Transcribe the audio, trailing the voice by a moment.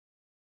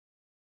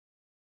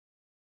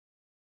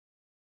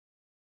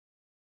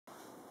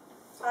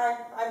Hi,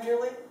 I'm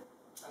Julie.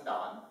 I'm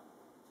Don.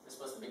 This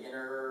was the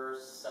beginner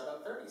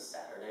 7:30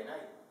 Saturday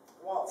night.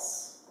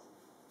 Waltz.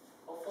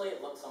 Hopefully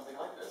it looks something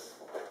like this.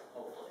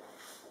 Hopefully.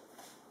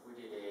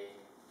 We did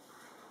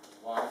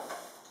a 1,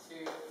 2,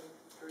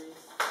 3,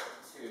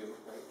 2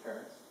 leg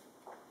turns.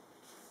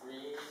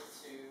 3,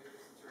 2,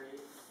 3,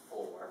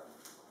 4.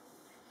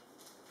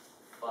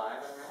 5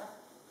 unwrap.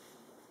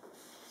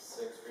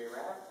 6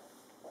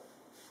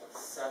 ReWrap.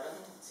 7,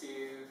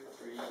 2,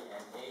 3,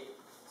 and 8,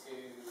 2,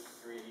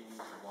 3,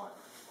 1.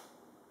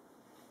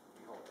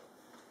 Behold.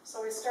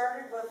 So we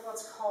started with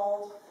what's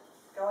called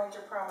going to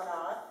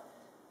promenade.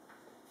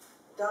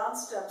 Don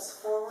steps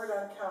forward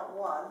on count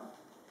 1.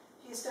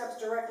 He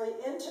steps directly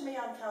into me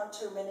on count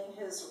 2, meaning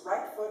his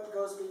right foot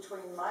goes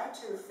between my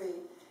 2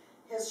 feet.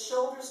 His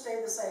shoulders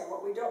stay the same.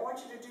 What we don't want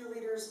you to do,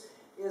 leaders,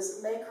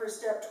 is make her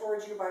step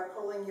towards you by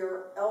pulling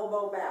your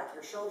elbow back.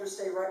 Your shoulders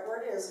stay right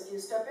where it is. If you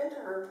step into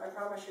her, I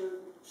promise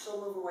you,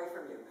 she'll move away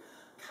from you.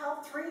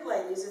 Count 3,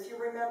 ladies, if you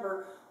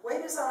remember,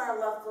 weight is on our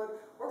left foot.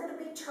 We're going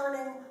to be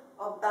turning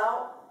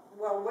about,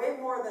 well, way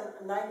more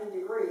than 90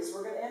 degrees.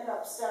 We're going to end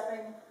up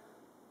stepping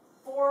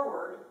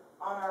forward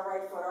on our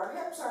right foot. Our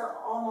hips are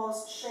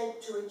almost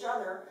shaped to each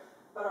other,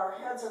 but our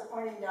heads are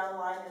pointing down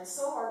line, and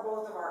so are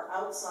both of our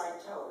outside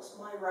toes.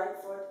 My right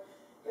foot,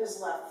 his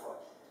left foot.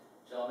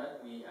 Gentlemen,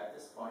 at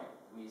this point,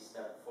 we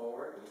step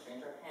forward, we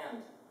change our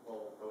hand,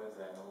 we'll go into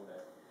that in a little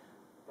bit,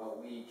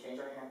 but we change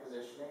our hand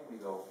positioning, we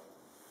go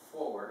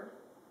forward,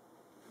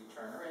 we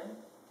turn her in,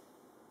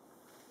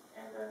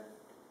 and then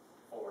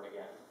forward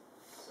again.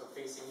 So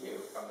facing you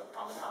from the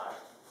promenade,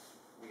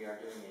 we are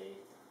doing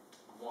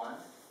a 1,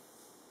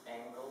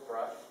 angle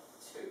brush,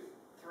 2,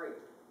 3.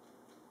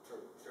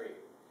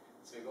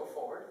 So we go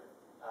forward,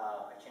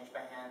 I change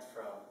my hands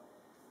from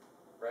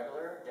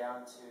regular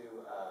down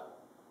to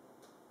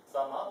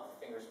thumb up,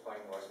 fingers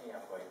pointing towards me,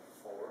 I'm going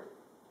forward,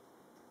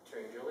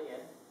 turning Julie in,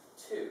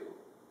 2,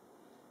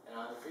 and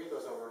on the 3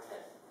 goes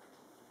overhead,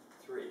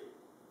 3.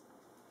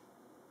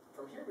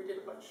 From here we did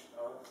a bunch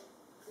of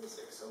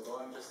basics, so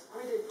going just...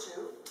 We did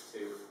 2.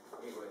 2,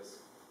 it was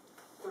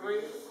 3.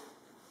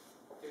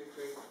 2,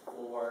 3,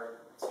 4,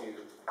 2,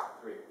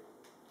 3.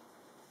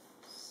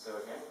 So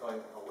again,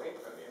 going away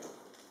from you,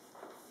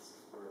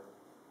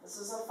 This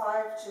is a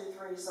 5, 2,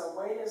 3, so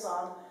weight is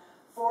on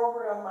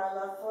forward on my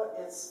left foot,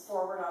 it's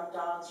forward on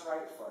Don's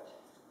right foot.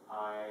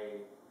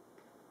 I'm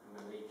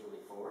going to lead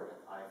Julie forward.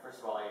 First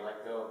of all, I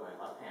let go of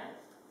my left hand.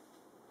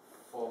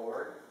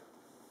 Forward,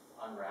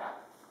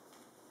 unwrap,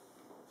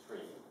 3.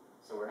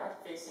 So we're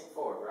not facing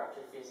forward, we're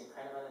actually facing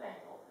kind of at an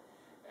angle.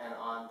 And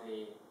on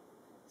the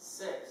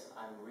 6,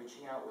 I'm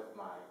reaching out with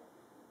my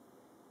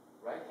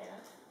right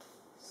hand.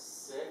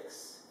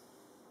 6,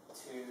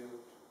 2,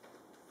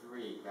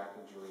 3,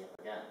 wrapping Julie up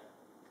again.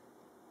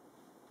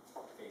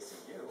 Facing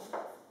you.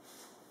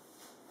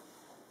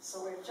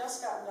 So we've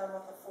just gotten done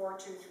with the 4,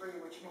 2, 3,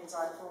 which means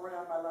I'm forward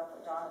on my left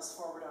foot, Don is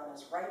forward on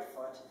his right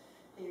foot.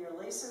 He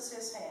releases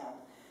his hand.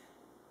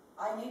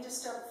 I need to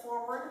step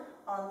forward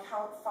on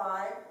count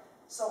 5,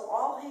 so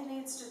all he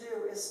needs to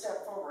do is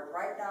step forward.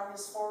 Right now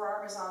his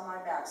forearm is on my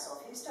back, so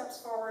if he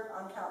steps forward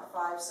on count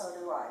 5, so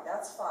do I.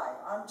 That's 5.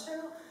 On 2,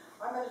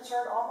 I'm going to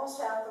turn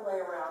almost half the way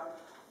around.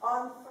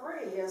 On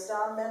 3, as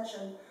Don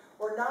mentioned,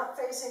 we're not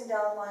facing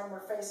down line, we're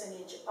facing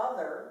each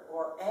other,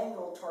 or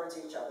angled towards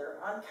each other.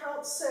 On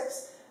count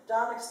 6,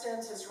 Don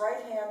extends his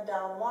right hand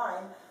down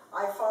line.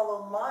 I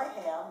follow my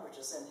hand, which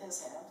is in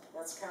his hand.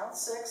 That's count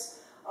 6.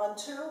 On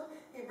 2,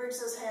 he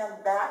brings his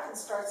hand back and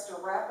starts to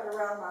wrap it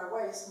around my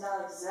waist.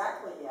 Not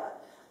exactly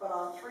yet, but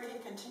on 3, he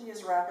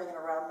continues wrapping it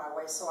around my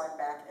waist, so I'm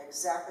back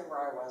exactly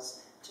where I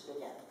was to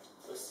begin.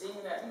 So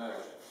seeing that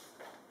motion,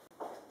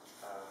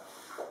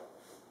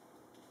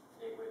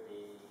 it would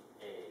be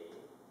a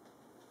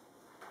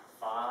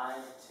 5,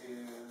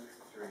 2,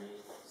 3,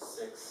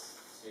 6,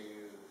 2,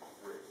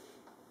 3.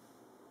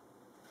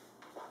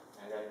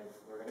 And then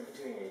we're going to be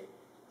doing a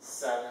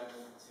 7,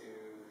 2,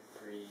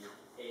 3,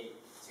 8,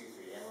 2,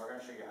 3. And we're going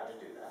to show you how to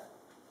do that.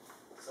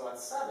 So at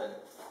 7,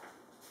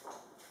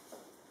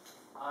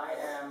 I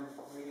am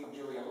leading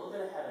Julie a little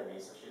bit ahead of me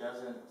so she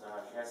doesn't,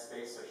 she has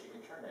space so she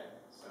can turn in.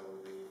 So it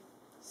would be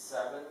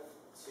 7,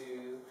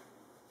 2,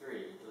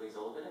 3. Julie's a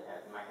little bit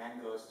ahead. And my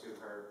hand goes to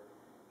her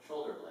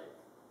shoulder blade,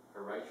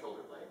 her right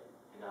shoulder blade.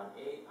 And on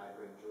 8, I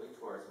bring Julie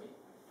towards me.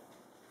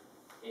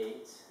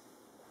 8,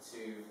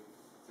 2,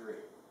 3.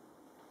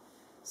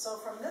 So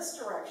from this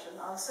direction,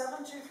 on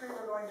 7, 2, 3,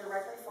 we're going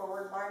directly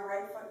forward. My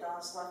right foot,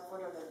 Don's left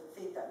foot are the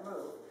feet that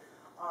move.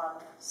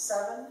 On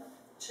 7,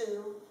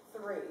 2,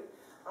 3.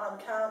 On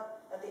count,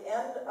 at the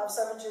end of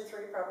 7, 2, 3,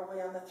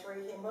 probably on the 3,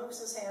 he moves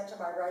his hand to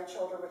my right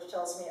shoulder, which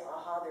tells me,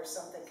 aha, there's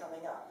something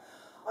coming up.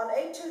 On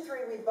 8, 2, 3,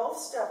 we both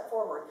step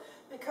forward.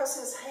 Because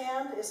his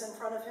hand is in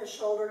front of his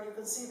shoulder, you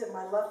can see that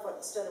my left foot,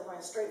 instead of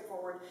going straight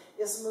forward,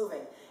 is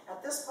moving.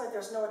 At this point,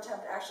 there's no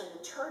attempt actually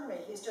to turn me.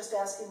 He's just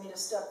asking me to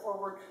step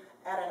forward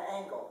at an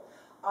angle.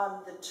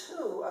 On the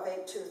 2 of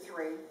 8, 2,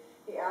 3,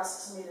 he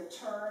asks me to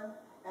turn,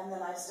 and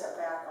then I step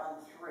back on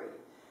 3.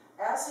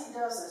 As he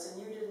does this,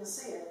 and you didn't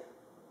see it,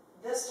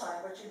 this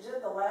time, but you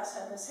did the last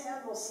time. This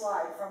hand will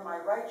slide from my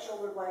right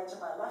shoulder blade to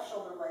my left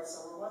shoulder blade,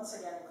 so we're once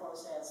again in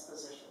closed hands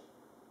position.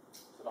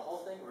 So the whole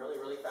thing really,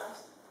 really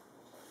fast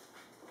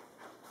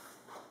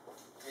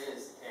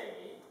is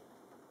a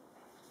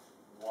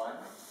 1,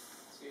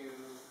 2,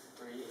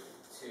 3,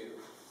 2,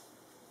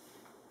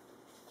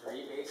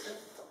 3 basic,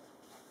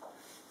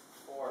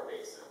 4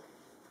 basic,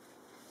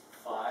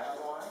 5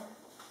 unwind,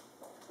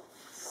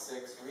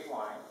 6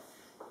 rewind,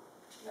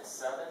 and a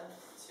 7,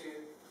 2,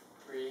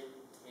 3,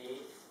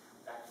 8,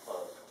 back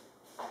close,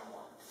 and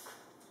 1.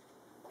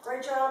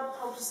 Great job.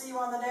 Hope to see you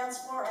on the dance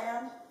floor,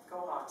 and go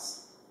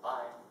Hawks.